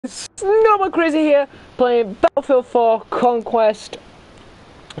Snowboardcrazzy here, playing Battlefield 4 Conquest.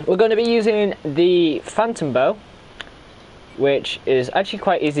 We're going to be using the Phantom Bow, which is actually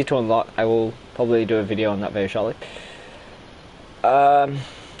quite easy to unlock. I will probably do a video on that very shortly. But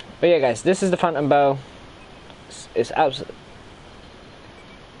yeah, guys, this is the Phantom Bow. It's absolutely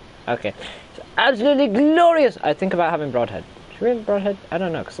okay. It's absolutely glorious. I think about having broadhead. Should we have broadhead? I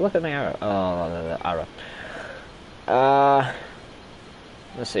don't know, because look at my arrow. Oh, the arrow.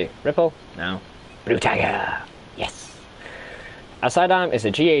 Let's see. Ripple. No. Blue Tiger. Yes. Our sidearm is a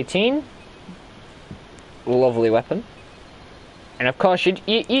G18. Lovely weapon. And of course,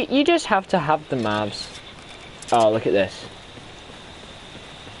 you just have to have the mavs. Oh, look at this.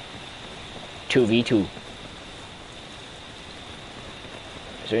 2v2.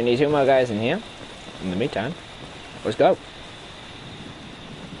 So we need 2 more guys in here. In the meantime, let's go.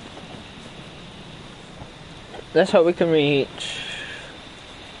 Let's hope we can reach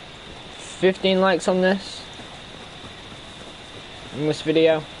 15 likes on this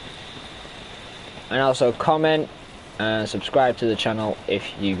video, and also comment and subscribe to the channel if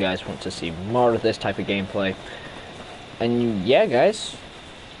you guys want to see more of this type of gameplay. And yeah, guys,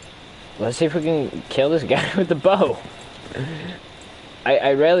 let's see if we can kill this guy with the bow.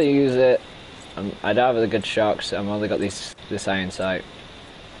 I rarely use it. I don't have a good shot, I've only got this iron sight.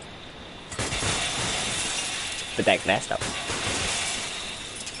 But that messed up.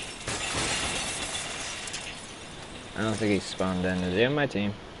 I don't think he's spawned in. Is he on my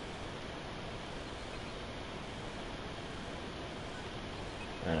team?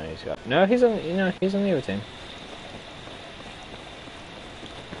 Oh, no, he's got. No, he's on. You know, he's on the other team.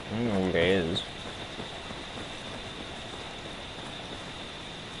 I don't know who he is.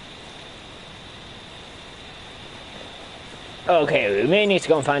 Okay, we may need to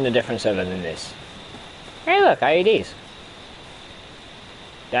go and find a different server than this. Hey, look, IEDs.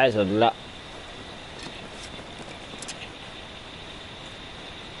 That is a lot.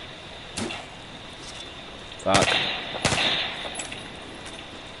 Fuck.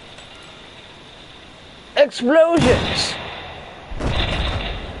 Explosions!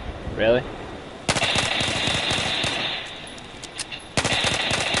 Really?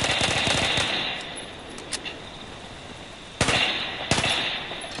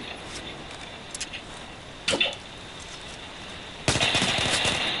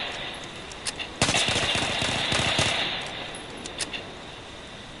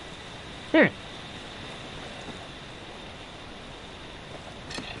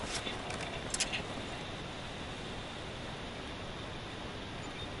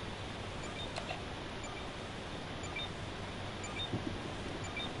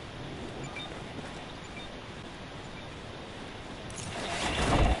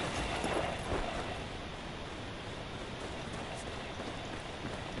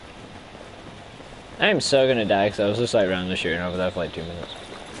 I am so gonna die because I was just like randomly shooting over there for like 2 minutes.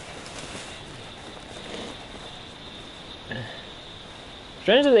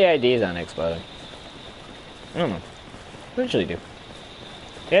 Strange that the IDs aren't exploding. I don't know. What usually do?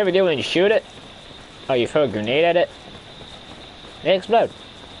 You ever do when you shoot it? Oh, you throw a grenade at it? They explode.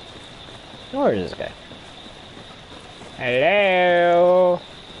 Where is this guy? Hello?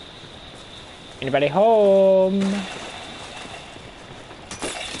 Anybody home?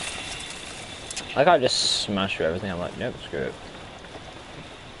 Like I just smash through everything. I'm like, nope, screw it.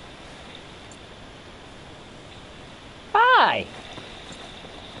 Bye.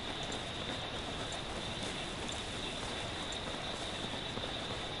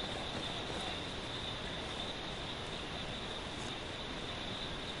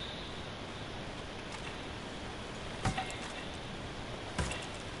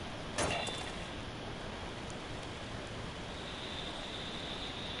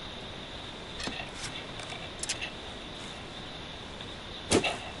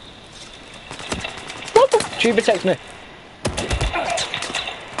 Tree protects me.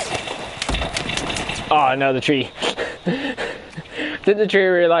 Oh no, the tree. Did the tree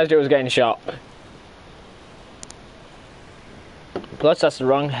realize it was getting shot? Plus, that's the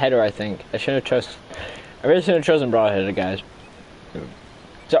wrong header, I think. I really should have chosen broadheader, guys.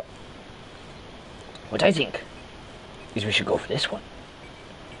 So, what I think is we should go for this one.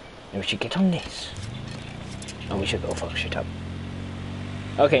 And we should get on this. And we should go fuck shit up.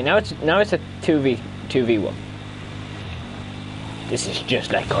 Okay, now it's a 2v1. This is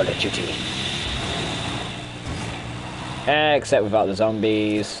just like Call of Duty. Except without the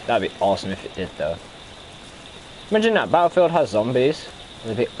zombies. That'd be awesome if it did though. Imagine that Battlefield has zombies.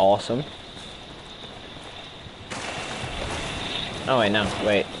 That'd be awesome. Oh wait, no,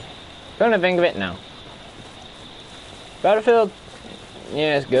 wait. Don't think of it now. Battlefield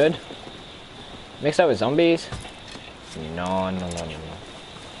Yeah, it's good. Mixed up with zombies? No, no, no, no, no.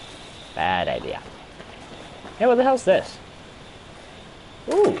 Bad idea. Hey, what the hell's this?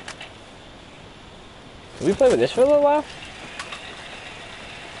 Ooh. Did we play with this for a little while?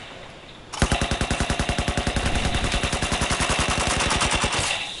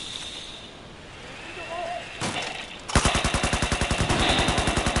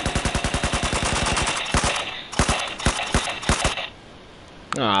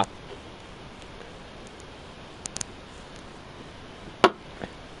 Ah.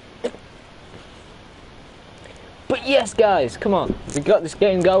 But yes, guys, come on. We got this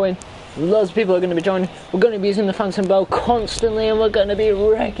game going. Loads of people are going to be joining. We're going to be using the Phantom Bow constantly, and we're going to be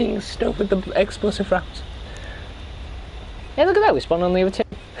wrecking stuff with the explosive rounds. Hey, look at that. We spawned on the other team.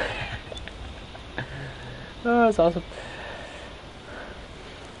 Oh, that's awesome.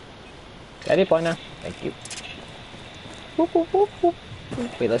 Get it, boy, now. Thank you. Whoop, whoop, whoop, whoop.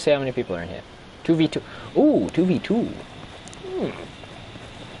 Wait, let's see how many people are in here. 2v2. Ooh, 2v2.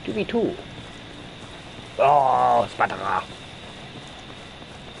 2v2. Oh, Sparta.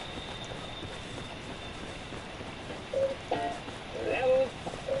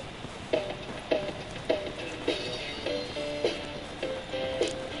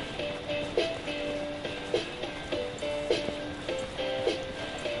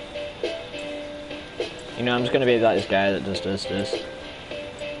 You know, I'm just gonna be like this guy that does this.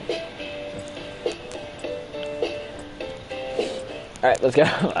 Alright, let's go.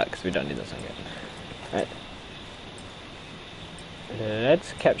 Because we don't need this one yet. Alright.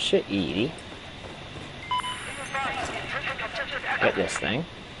 Let's capture Edie. Get this thing.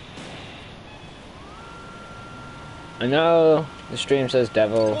 I know the stream says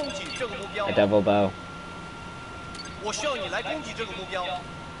devil, a devil bow.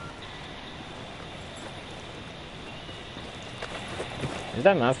 Is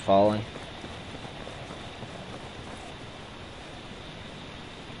that map falling?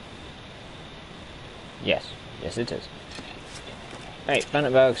 Yes. Yes, it is. Hey,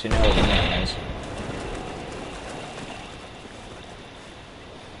 Phantom Bow, you know what the name is.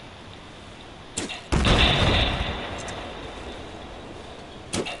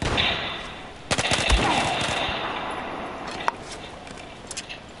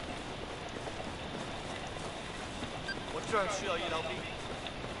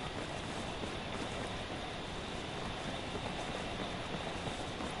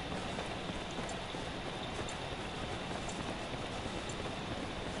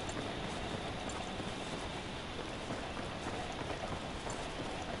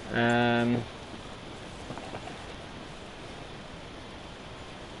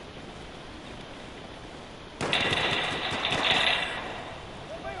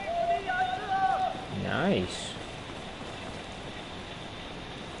 Nice.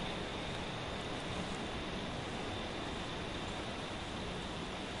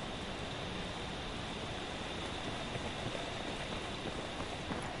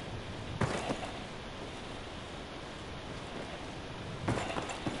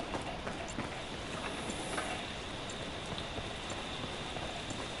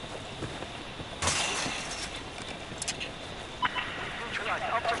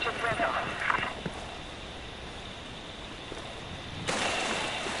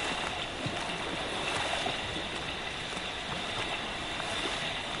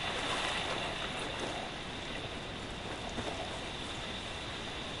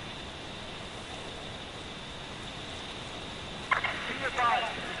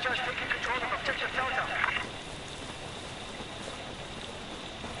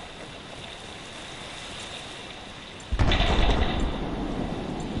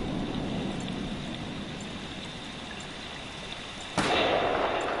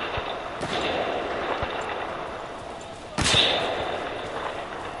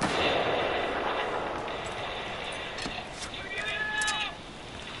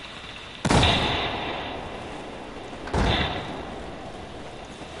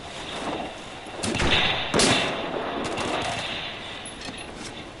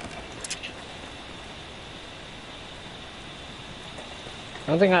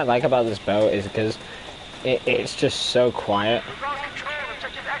 One thing I like about this bow is because it's just so quiet.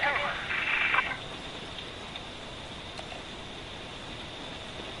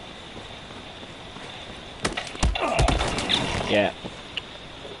 Yeah.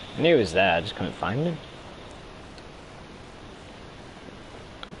 I knew he was there, I just couldn't find him.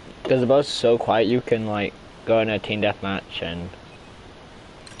 Because the bow's so quiet, you can like go in a team deathmatch and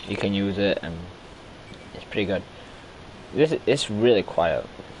you can use it, and it's pretty good. It's really quiet.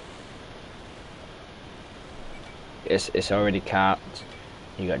 It's already capped.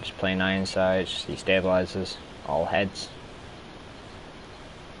 You got just plain iron sights, destabilizers, all heads.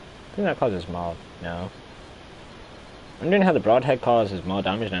 I think that causes more. No. I'm wondering how the broadhead causes more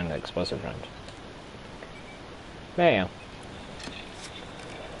damage than the explosive round. There you go.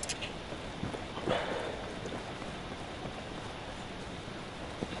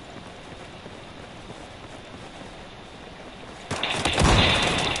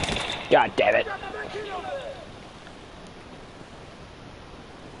 God damn it.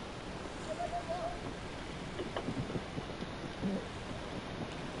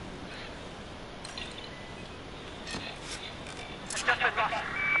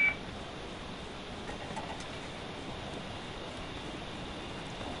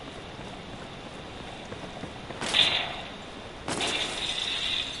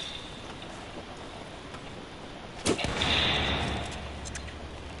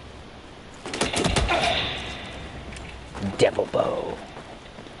 Devil bow.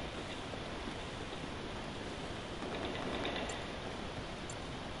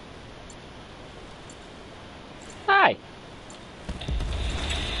 Hi.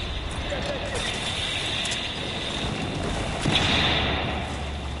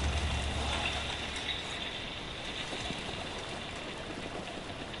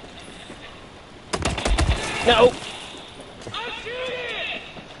 No.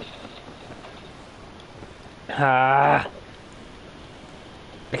 Ah.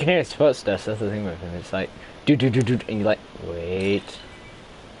 I can hear his footsteps, that's the thing with him. It's like, do, and you're like, wait.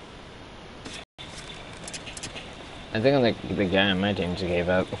 I think I'm like the guy on my team just gave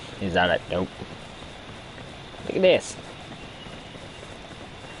up. He's at it. Nope. Look at this.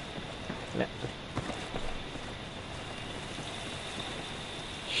 No.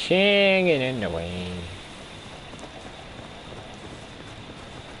 Singing in the wind.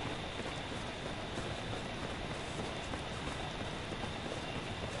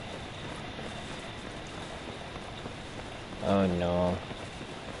 Oh no.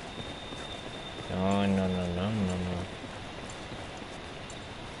 No.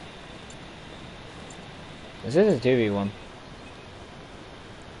 Is this a 2v1?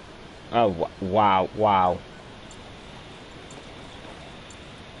 Oh, wow.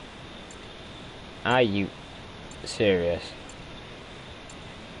 Are you serious?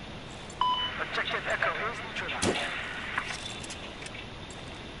 Objective Echo is neutralized.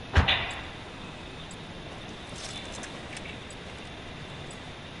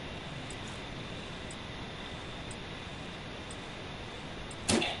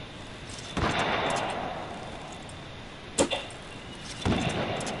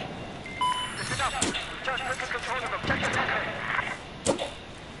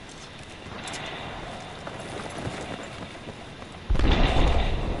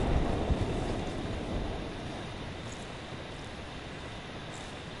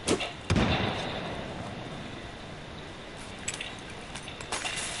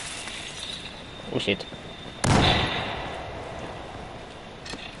 Oh shit.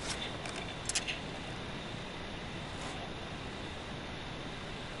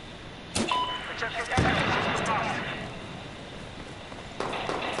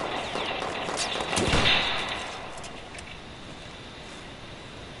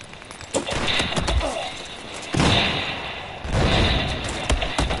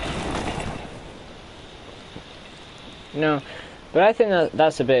 No, but I think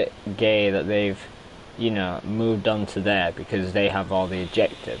that's a bit gay that they've, you know, moved on to there because they have all the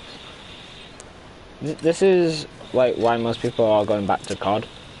objectives. This is like why most people are going back to COD,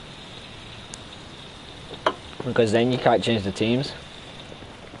 because then you can't change the teams.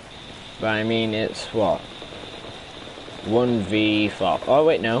 But I mean, it's what, 1v4. Oh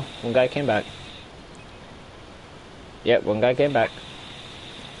wait, no, one guy came back. Yep, one guy came back.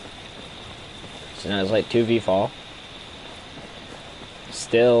 So now it's like 2v4.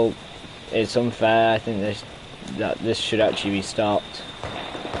 Still, it's unfair. I think this should actually be stopped.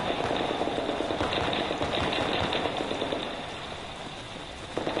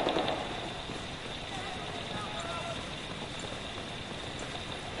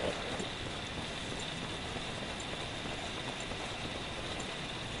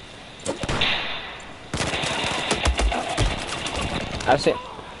 I've seen,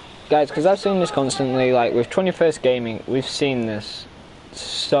 guys, because I've seen this constantly. Like with 21st Gaming, we've seen this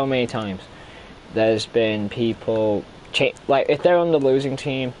so many times. There's been people like if they're on the losing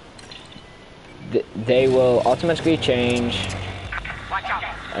team, they will automatically change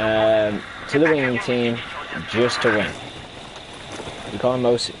to the winning team just to win. We call them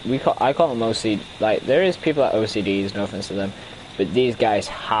I call them OCD. Like there is people at OCDs, no offense to them, but these guys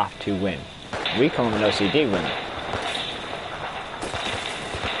have to win. We call them an OCD winner.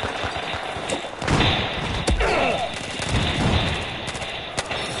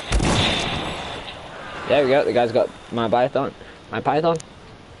 There we go. The guy's got my python.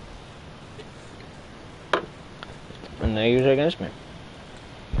 And they use it against me.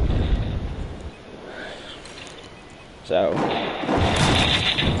 So.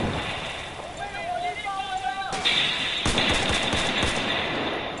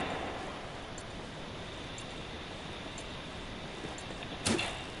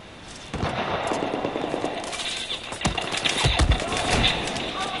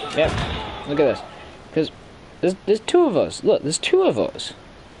 Yep. Look at this. Because there's two of us. Look, there's two of us.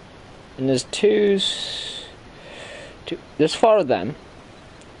 And there's there's four of them.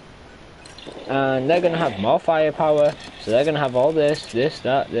 And they're gonna have more firepower. So they're gonna have all this,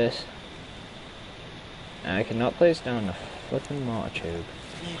 that, this. And I cannot place down the flipping mortar tube.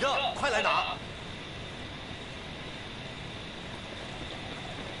 你的，快来拿！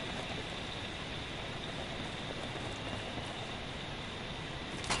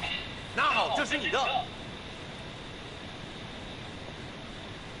拿好，这是你的。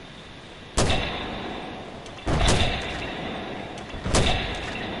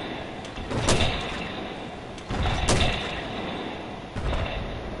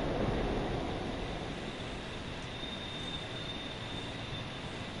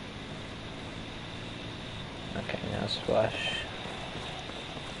Okay, now splash.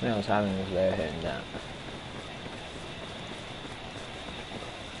 What else happening is they're hitting that.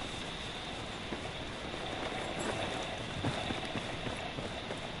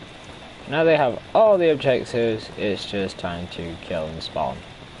 Now they have all the objectives, it's just time to kill and spawn.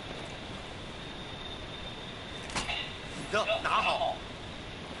 你的，拿好。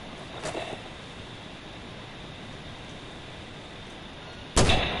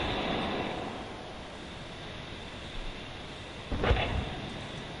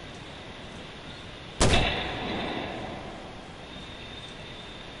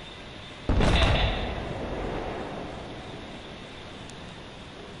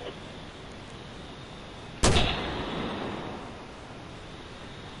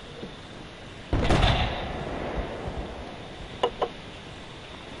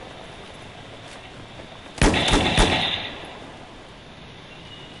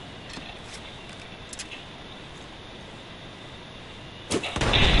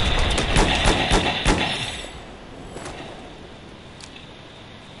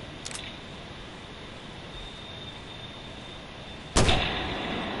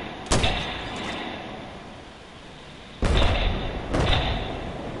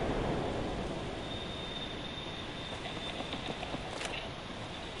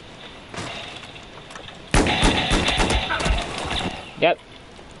Yep.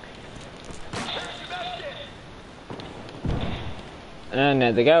 And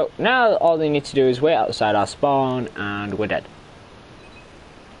there they go. Now all they need to do is wait outside our spawn and we're dead.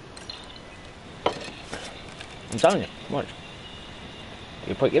 I'm telling you, watch.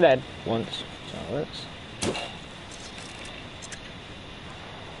 You put your dead once, so let's.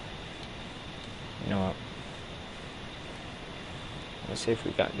 You know what? Let's see if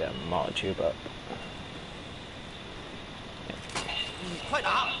we can't get a mortar tube up. 你快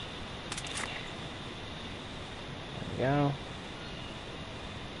拿！ There we go.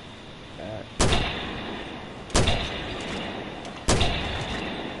 Back.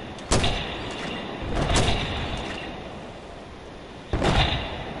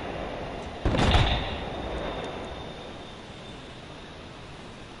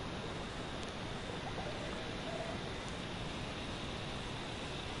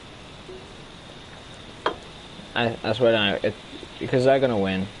 I swear down, because they're gonna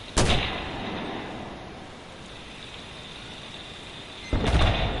win.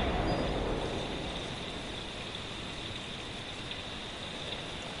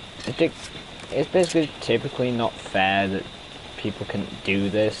 It's basically typically not fair that people can do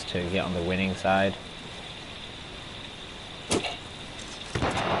this to get on the winning side.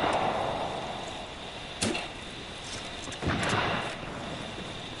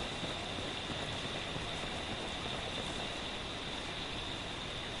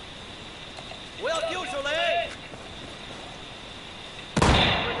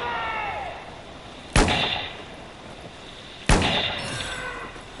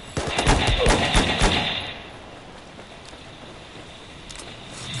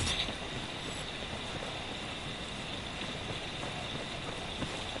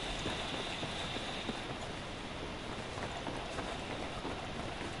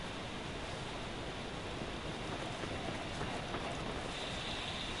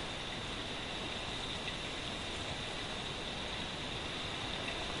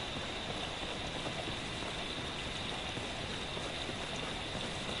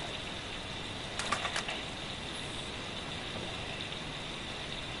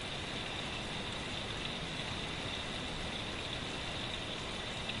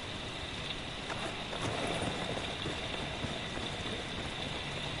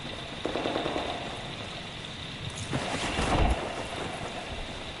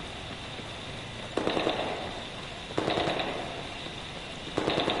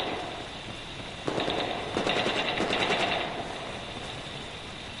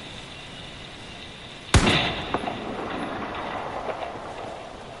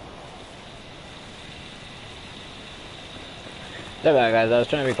 Sorry about that, guys. I was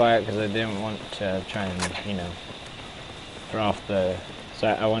trying to be quiet because I didn't want to try and, you know, throw off the... So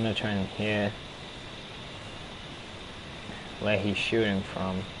I want to try and hear where he's shooting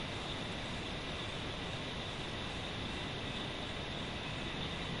from.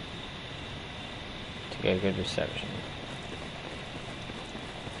 To get a good reception.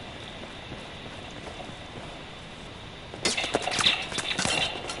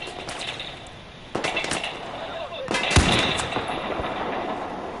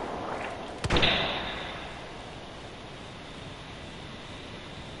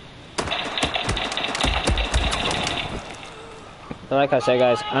 But like I said,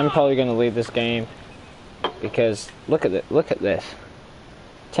 guys, I'm probably going to leave this game because look at this.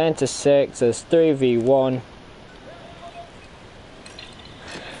 10-6. There's 3v1.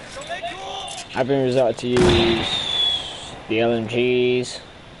 I've been resorted to use the LMGs,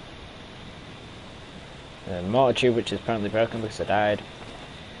 the mortar tube, which is apparently broken because I died.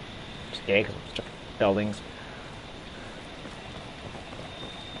 Just gay because I'm stuck in buildings.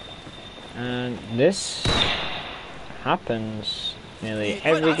 And this happens nearly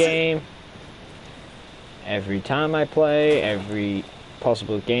every game, every time I play, every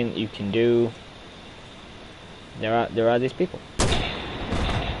possible game that you can do. There are these people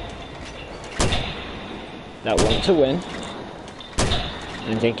that want to win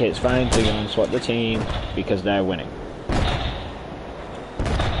and think it's fine to go and swap the team because they're winning.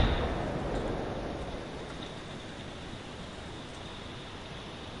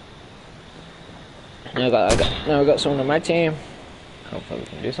 Now I got someone on my team. Hopefully we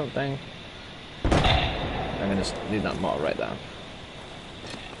can do something. I'm gonna leave that mortar right there.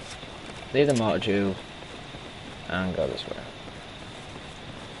 Leave the mortar tube and go this way.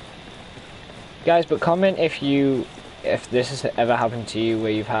 Guys, but comment if this has ever happened to you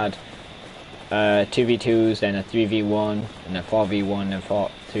where you've had 2v2s, then a 3v1, and a 4v1, and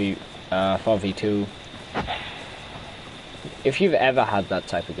 4v2. If you've ever had that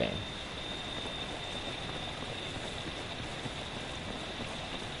type of game.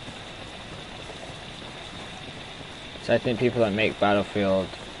 So I think people that make Battlefield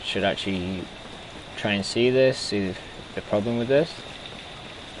should actually try and see the problem with this.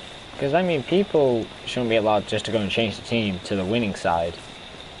 Because I mean, people shouldn't be allowed just to go and change the team to the winning side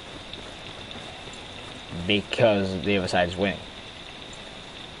because the other side is winning.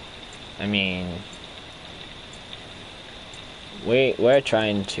 I mean, we're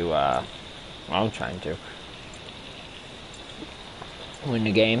trying to, well, I'm trying to win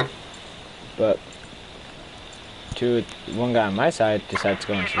the game, but one guy on my side decided to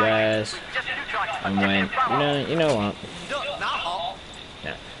go into theirs and went, you know what?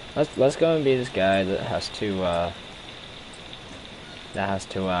 Yeah, let's go and be this guy that has to like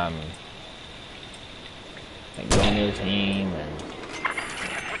go into a team and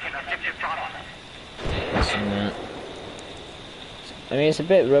this and that. I mean, it's a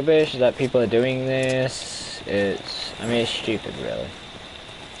bit rubbish that people are doing this. I mean, it's stupid, really.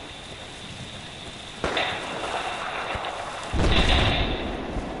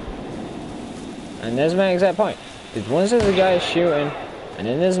 And there's my exact point. Because once there's a guy shooting, and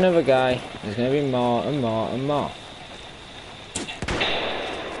then there's another guy, there's going to be more and more and more.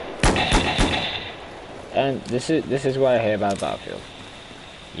 And this is what I hate about Battlefield.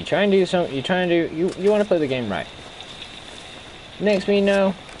 You try and do something, you want to play the game right. Next thing you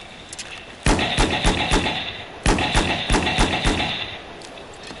know,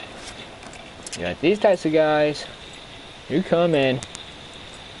 you got these types of guys who come in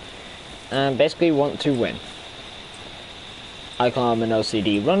and basically want to win. I call him an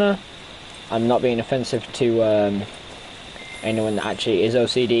OCD runner. I'm not being offensive to anyone that actually is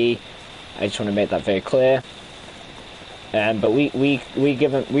OCD. I just want to make that very clear. But we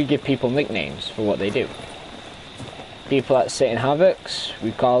give people nicknames for what they do. People that sit in havocs,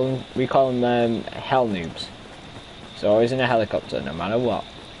 we call them hell noobs. So always in a helicopter, no matter what.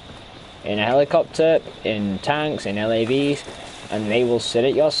 In a helicopter, in tanks, in LAVs, and they will sit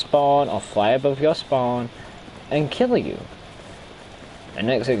at your spawn or fly above your spawn and kill you. And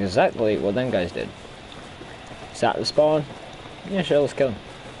that's exactly what them guys did. Sat at the spawn, yeah, sure, let's kill him.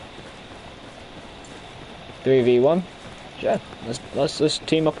 3v1, sure, let's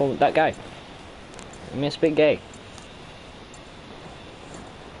team up on that guy. I mean, it's a bit gay.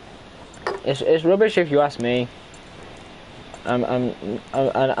 It's rubbish if you ask me. I'm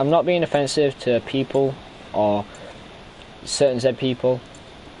not being offensive to people or certain Z people,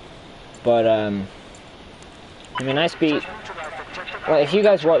 but I mean, I speak. Well, if you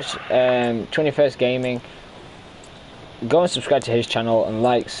guys watch 21st Gaming, go and subscribe to his channel and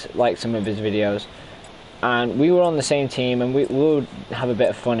like some of his videos. and we were on the same team, and we would have a bit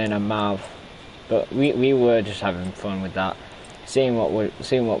of fun in a Mav, but we were just having fun with that, seeing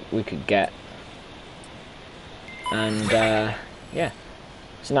what we could get, and yeah.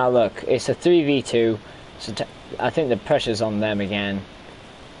 So now look, it's a 3v2, so I think the pressure's on them again,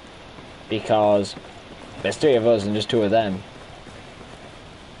 because there's 3 of us and just 2 of them.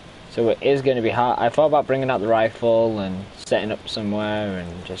 So it is going to be hard. I thought about bringing out the rifle and setting up somewhere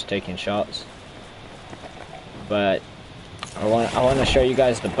and just taking shots, but I want to show you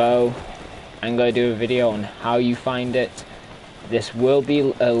guys the bow. I'm going to do a video on how you find it. This will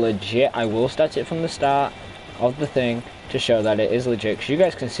be a legit. I will start it from the start of the thing to show that it is legit, because you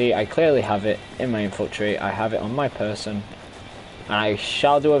guys can see I clearly have it in my infantry. I have it on my person, and I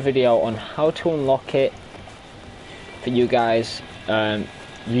shall do a video on how to unlock it for you guys.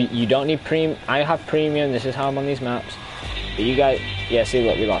 You don't need premium. I have premium. This is how I'm on these maps. But you guys, yeah, see,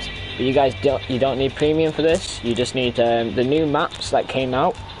 look, we lost. But you guys don't need premium for this. You just need the new maps that came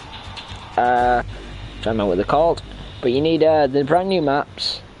out. I don't know what they're called, but you need the brand new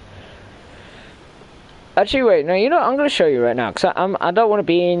maps. Actually, wait, no, you know what? I'm going to show you right now, because I don't want to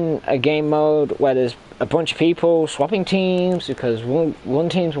be in a game mode where there's a bunch of people swapping teams, because one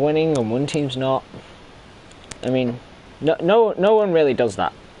team's winning and one team's not. I mean, no one really does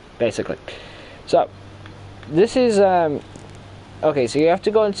that, basically. So, this is, okay, so you have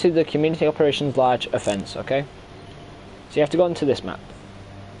to go into the Community Operations Large Offense, okay? So you have to go into this map.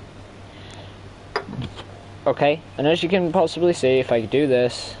 Okay, and as you can possibly see, if I do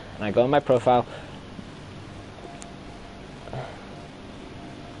this, and I go on my profile,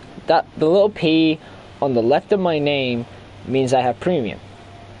 that the little P on the left of my name means I have premium.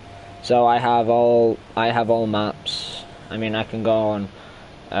 So I have all maps. I mean, I can go on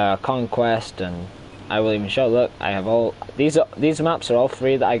Conquest, and I will even show. Look, I have all these maps are all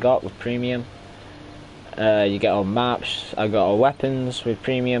free that I got with premium. You get all maps. I got all weapons with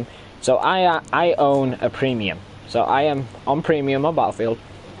premium. So I own a premium. So I am on premium on Battlefield.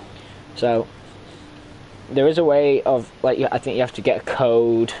 So there is a way of, like, I think you have to get a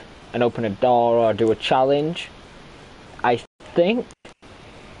code and open a door or do a challenge, I think.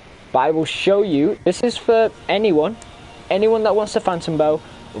 But I will show you. This is for anyone that wants a Phantom Bow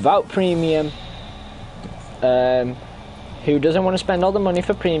without premium, who doesn't want to spend all the money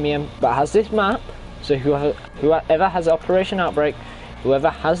for premium but has this map. So whoever has Operation Outbreak, whoever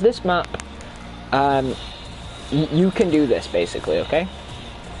has this map, you can do this, basically, okay?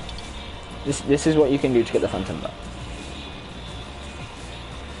 This is what you can do to get the Phantom Bow.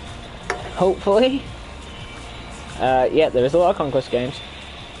 Hopefully. Yeah, there is a lot of Conquest games.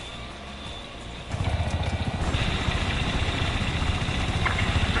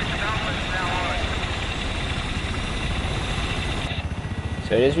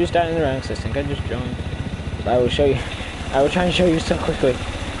 So it is restarting the ranks. I think I just joined. But I will show you. I will try and show you so quickly.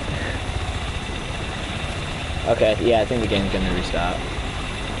 Okay, yeah, I think the game's gonna restart.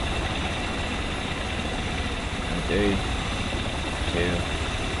 3, 2,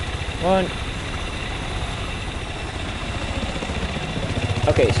 1.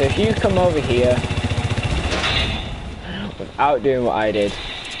 Okay, so if you come over here without doing what I did,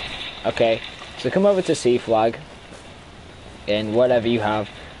 okay, so come over to C flag and whatever you have,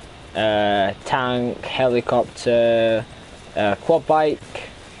 tank, helicopter, quad bike,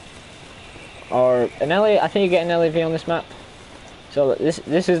 or an LA. I think you get an LAV on this map. So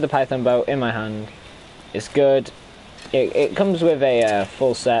this is the Python bow in my hand. It's good. It comes with a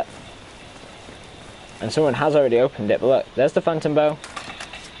full set, and someone has already opened it. But look, there's the Phantom bow.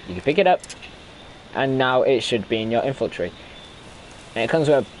 You can pick it up, and now it should be in your infantry. And it comes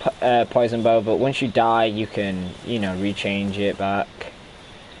with a poison bow, but once you die, you can, you know, rechange it back.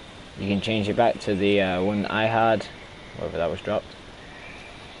 You can change it back to the one that I had, wherever that was dropped.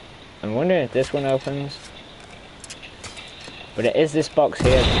 I'm wondering if this one opens. But it is this box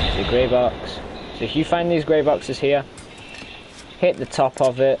here, the grey box. So if you find these grey boxes here, hit the top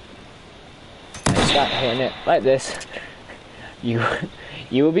of it, and start hitting it like this. You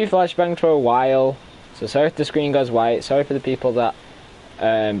will be flashbanged for a while. So sorry if the screen goes white. Sorry for the people that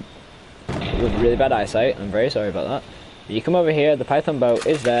with really bad eyesight. I'm very sorry about that. But you come over here, the Python bow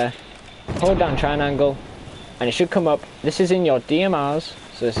is there. Hold down triangle, and it should come up. This is in your DMRs.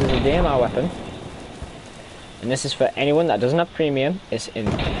 So this is a DMR weapon. And this is for anyone that doesn't have premium. It's in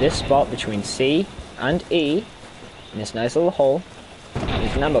this spot between C and E, in this nice little hole.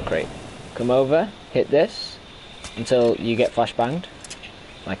 There's an ammo crate. Come over, hit this until you get flashbanged,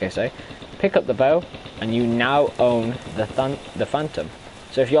 like I say. Pick up the bow, and you now own the Phantom.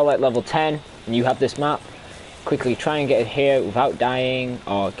 So if you're like level 10 and you have this map, quickly try and get it here without dying,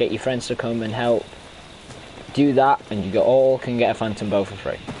 or get your friends to come and help. do that, and you all can get a Phantom Bow for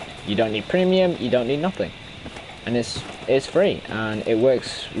free. You don't need premium, you don't need nothing, and it's free, and it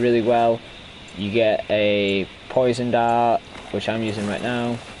works really well. You get a poison dart, which I'm using right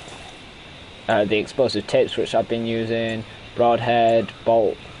now, the explosive tips, which I've been using, broadhead,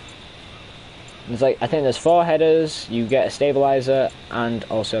 bolt. There's I think there's 4 headers. You get a stabilizer and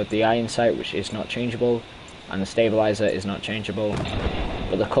also the iron sight, which is not changeable, and the stabilizer is not changeable,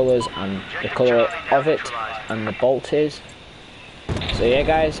 but the colours and the colour of it and the bolt is. So yeah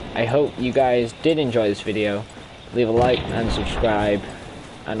guys, I hope you guys did enjoy this video. Leave a like and subscribe,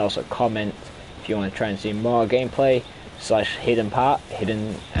 and also comment if you want to try and see more gameplay / hidden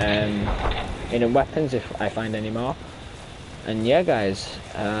weapons if I find any more. And yeah guys,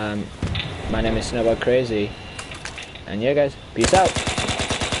 my name is Snowboardcrazzy, and yeah guys, peace out.